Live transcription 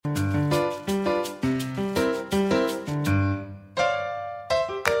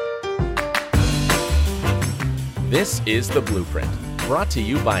This is The Blueprint, brought to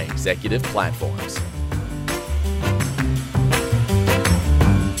you by Executive Platforms.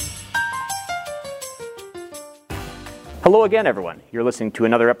 Hello again, everyone. You're listening to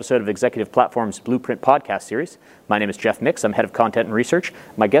another episode of Executive Platform's Blueprint podcast series. My name is Jeff Mix. I'm head of content and research.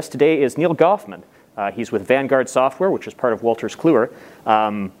 My guest today is Neal Goffman. He's with Vanguard Software, which is part of Wolters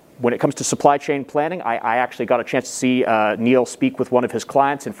Kluwer. When it comes to supply chain planning, I actually got a chance to see Neal speak with one of his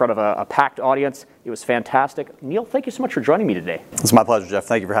clients in front of a packed audience. It was fantastic. Neal, thank you so much for joining me today. It's my pleasure, Jeff.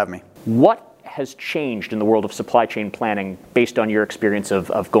 Thank you for having me. What has changed in the world of supply chain planning based on your experience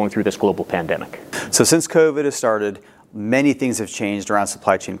of going through this global pandemic? So since COVID has started, many things have changed around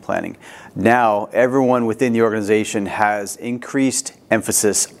supply chain planning. Now, everyone within the organization has increased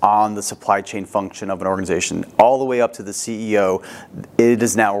emphasis on the supply chain function of an organization, all the way up to the CEO. It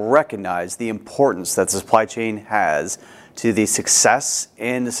is now recognized the importance that the supply chain has to the success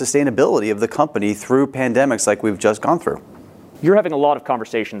and the sustainability of the company through pandemics like we've just gone through. You're having a lot of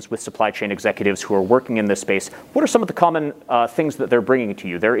conversations with supply chain executives who are working in this space. What are some of the common things that they're bringing to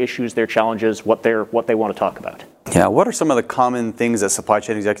you, their issues, their challenges, what they want to talk about? Yeah, what are some of the common things that supply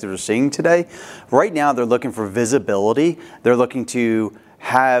chain executives are seeing today? Right now, they're looking for visibility. They're looking to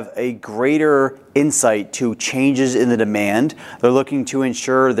have a greater insight to changes in the demand. They're looking to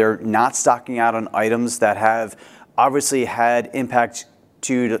ensure they're not stocking out on items that have obviously had impact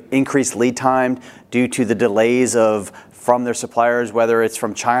to increase lead time due to the delays from their suppliers, whether it's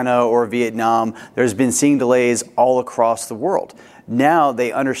from China or Vietnam. There's been seeing delays all across the world. Now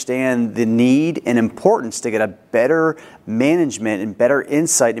they understand the need and importance to get a better management and better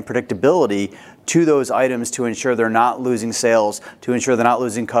insight and predictability to those items to ensure they're not losing sales, to ensure they're not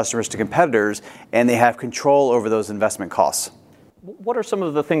losing customers to competitors, and they have control over those investment costs. What are some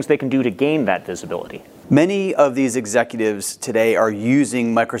of the things they can do to gain that visibility? Many of these executives today are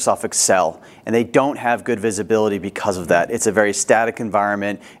using Microsoft Excel, and they don't have good visibility because of that. It's a very static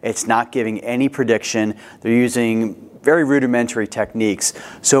environment. It's not giving any prediction. They're using very rudimentary techniques.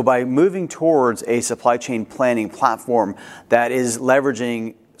 So by moving towards a supply chain planning platform that is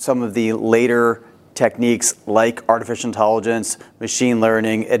leveraging some of the later techniques like artificial intelligence, machine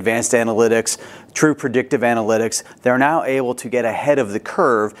learning, advanced analytics, true predictive analytics, they're now able to get ahead of the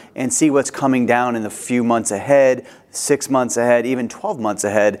curve and see what's coming down in the few months ahead, 6 months ahead, even 12 months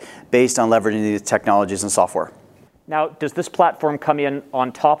ahead, based on leveraging these technologies and software. Now, does this platform come in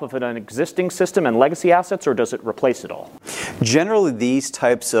on top of an existing system and legacy assets, or does it replace it all? Generally, these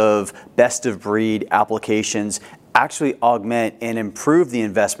types of best-of-breed applications actually augment and improve the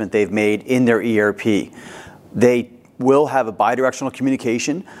investment they've made in their ERP. They will have a bidirectional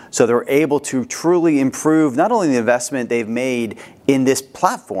communication, so they're able to truly improve not only the investment they've made in this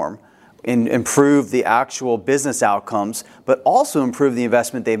platform and improve the actual business outcomes, but also improve the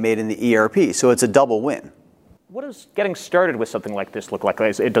investment they've made in the ERP. So it's a double win. What does getting started with something like this look like?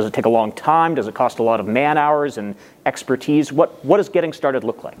 Does it take a long time? Does it cost a lot of man hours and expertise? What does getting started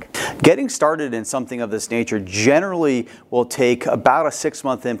look like? Getting started in something of this nature generally will take about a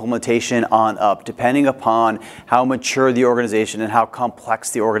 6-month implementation on up, depending upon how mature the organization and how complex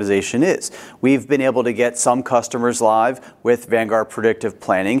the organization is. We've been able to get some customers live with Vanguard Predictive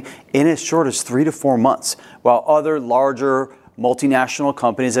Planning in as short as 3 to 4 months, while other larger multinational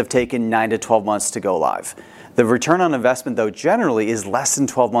companies have taken 9 to 12 months to go live. The return on investment, though, generally is less than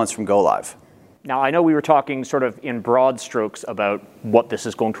 12 months from go live. Now, I know we were talking sort of in broad strokes about what this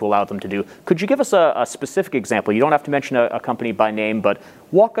is going to allow them to do. Could you give us a specific example? You don't have to mention a company by name, but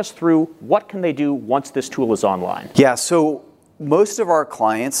walk us through what can they do once this tool is online? Yeah, so most of our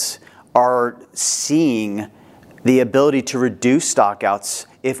clients are seeing the ability to reduce stockouts,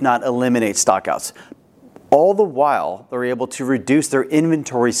 if not eliminate stockouts. All the while, they're able to reduce their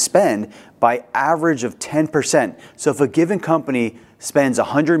inventory spend by average of 10%. So if a given company spends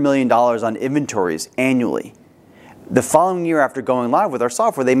 $100 million on inventories annually, the following year after going live with our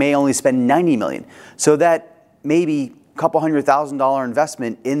software, they may only spend $90 million. So that maybe a couple $100,000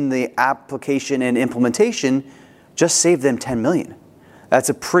 investment in the application and implementation just saved them $10 million. That's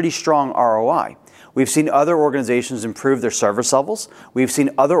a pretty strong ROI. We've seen other organizations improve their service levels. We've seen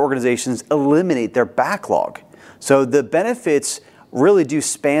other organizations eliminate their backlog. So the benefits really do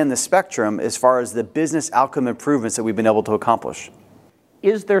span the spectrum as far as the business outcome improvements that we've been able to accomplish.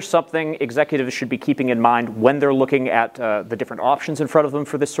 Is there something executives should be keeping in mind when they're looking at the different options in front of them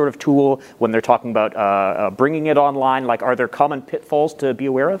for this sort of tool, when they're talking about bringing it online? Like, are there common pitfalls to be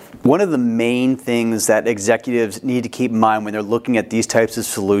aware of? One of the main things that executives need to keep in mind when they're looking at these types of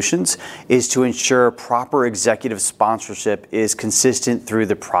solutions is to ensure proper executive sponsorship is consistent through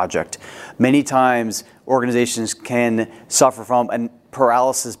the project. Many times, organizations can suffer from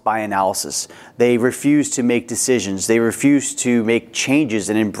paralysis by analysis. They refuse to make decisions. They refuse to make changes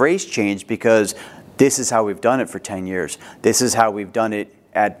and embrace change because this is how we've done it for 10 years. This is how we've done it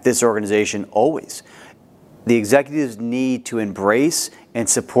at this organization always. The executives need to embrace and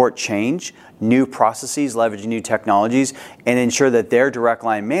support change, new processes, leveraging new technologies, and ensure that their direct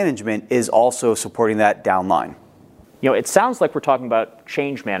line management is also supporting that downline. It sounds like we're talking about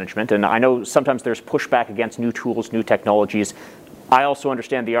change management, and I know sometimes there's pushback against new tools, new technologies. I also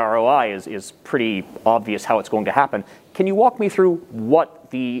understand the ROI is pretty obvious how it's going to happen. Can you walk me through what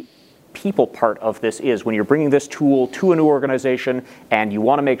the people part of this is when you're bringing this tool to a new organization and you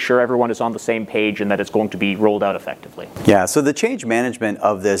want to make sure everyone is on the same page and that it's going to be rolled out effectively? Yeah, so the change management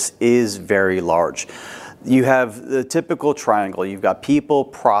of this is very large. You have the typical triangle. You've got people,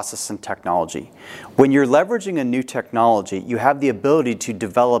 process, and technology. When you're leveraging a new technology, you have the ability to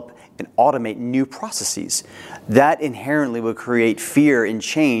develop and automate new processes. That inherently will create fear and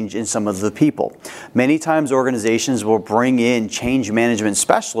change in some of the people. Many times organizations will bring in change management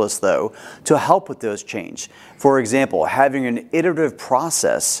specialists, though, to help with those change. For example, having an iterative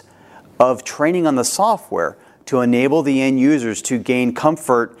process of training on the software to enable the end users to gain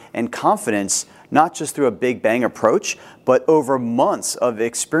comfort and confidence, not just through a big bang approach, but over months of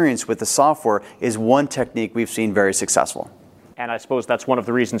experience with the software is one technique we've seen very successful. And I suppose that's one of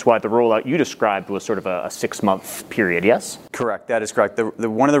the reasons why the rollout you described was sort of a 6-month period, yes? Correct, that is correct.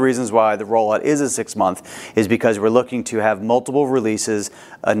 One of the reasons why the rollout is a 6-month is because we're looking to have multiple releases,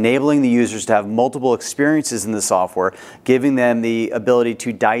 enabling the users to have multiple experiences in the software, giving them the ability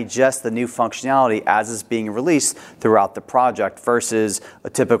to digest the new functionality as it's being released throughout the project versus a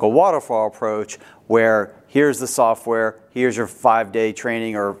typical waterfall approach where here's the software, here's your 5-day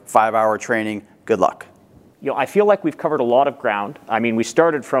training or 5-hour training, good luck. I feel like we've covered a lot of ground. I mean, we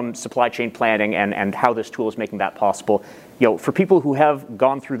started from supply chain planning and how this tool is making that possible. For people who have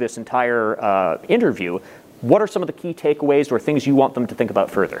gone through this entire interview, what are some of the key takeaways or things you want them to think about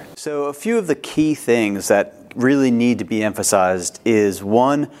further? So a few of the key things that really need to be emphasized is,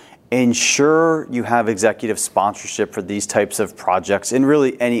 one, ensure you have executive sponsorship for these types of projects and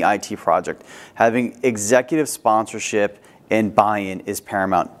really any IT project. Having executive sponsorship and buy-in is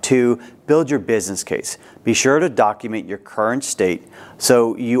paramount. 2, build your business case. Be sure to document your current state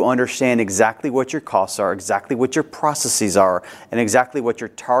so you understand exactly what your costs are, exactly what your processes are, and exactly what your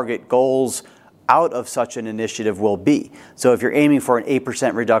target goals out of such an initiative will be. So if you're aiming for an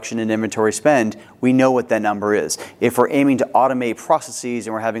 8% reduction in inventory spend, we know what that number is. If we're aiming to automate processes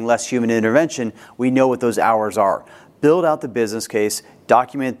and we're having less human intervention, we know what those hours are. Build out the business case,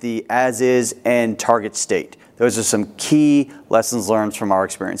 document the as-is and target state. Those are some key lessons learned from our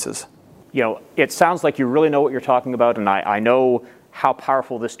experiences. It sounds like you really know what you're talking about, and I know how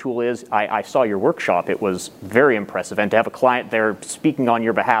powerful this tool is. I saw your workshop. It was very impressive, and to have a client there speaking on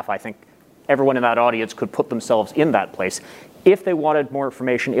your behalf, I think everyone in that audience could put themselves in that place. If they wanted more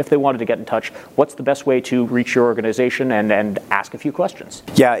information, if they wanted to get in touch, what's the best way to reach your organization and ask a few questions?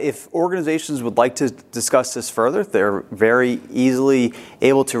 Yeah, if organizations would like to discuss this further, they're very easily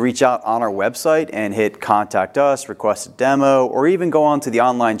able to reach out on our website and hit contact us, request a demo, or even go on to the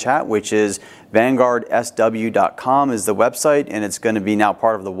online chat, which is vanguardsw.com is the website, and it's going to be now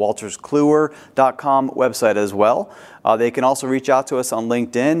part of the wolterskluwer.com website as well. They can also reach out to us on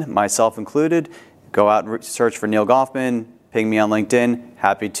LinkedIn, myself included. Go out and search for Neal Goffman, ping me on LinkedIn,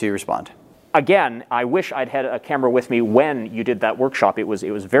 happy to respond. Again, I wish I'd had a camera with me when you did that workshop. It was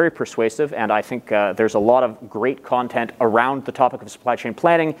very persuasive, and I think there's a lot of great content around the topic of supply chain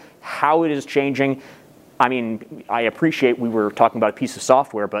planning, how it is changing. I mean, I appreciate we were talking about a piece of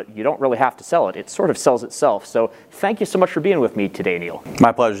software, but you don't really have to sell it. It sort of sells itself. So thank you so much for being with me today, Neal.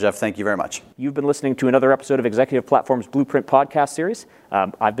 My pleasure, Jeff. Thank you very much. You've been listening to another episode of Executive Platform's Blueprint podcast series.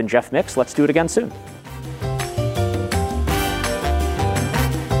 I've been Jeff Mix. Let's do it again soon.